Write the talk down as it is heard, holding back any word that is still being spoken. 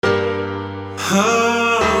Oh,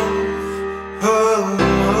 oh,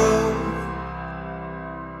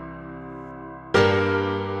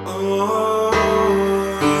 oh, oh.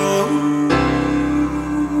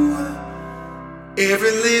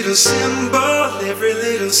 Every little symbol, every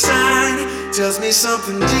little sign tells me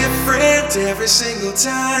something different every single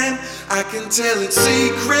time. I can tell it's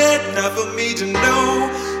secret, not for me to know.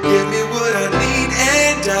 Give me what I need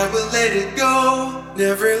and I will let it go.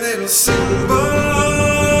 Every little symbol,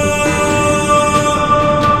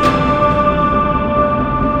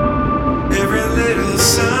 every little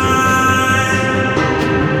sign,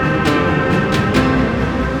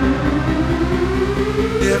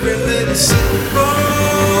 every little symbol,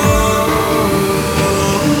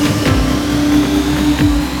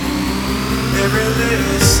 every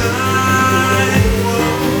little sign,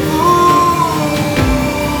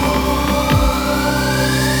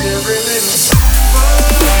 every little symbol,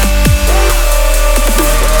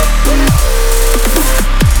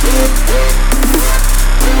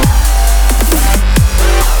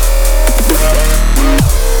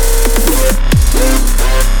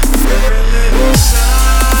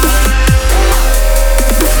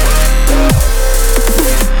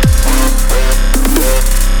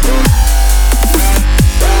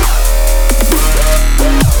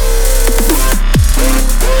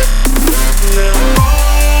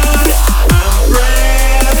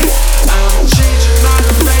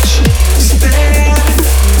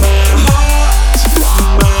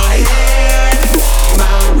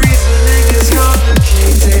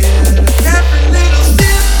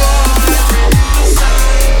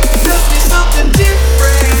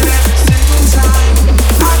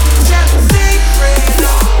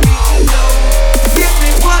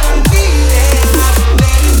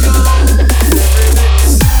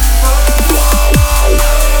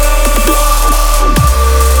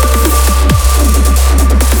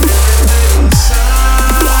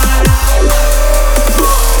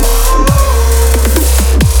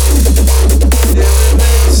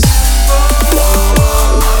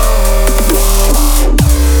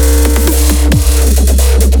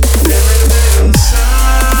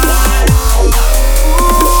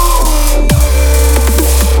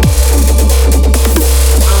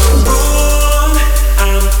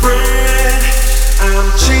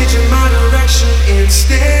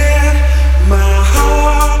 instead, my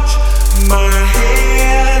heart, my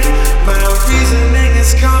head, my reasoning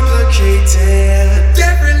is complicated.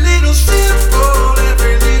 Every little symbol,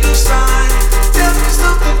 every little sign tells me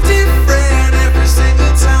something different every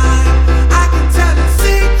single time. I can tell it's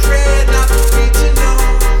secret, not for me to know.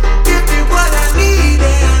 Give me what I need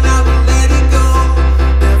and I will let it go.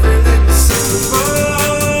 Every little symbol,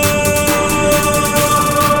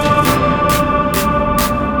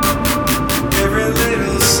 every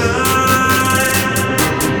little sign,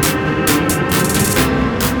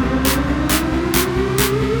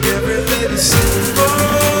 every little symbol,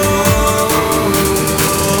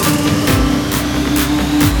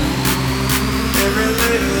 every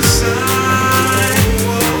little sign,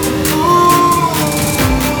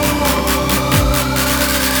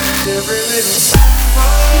 every little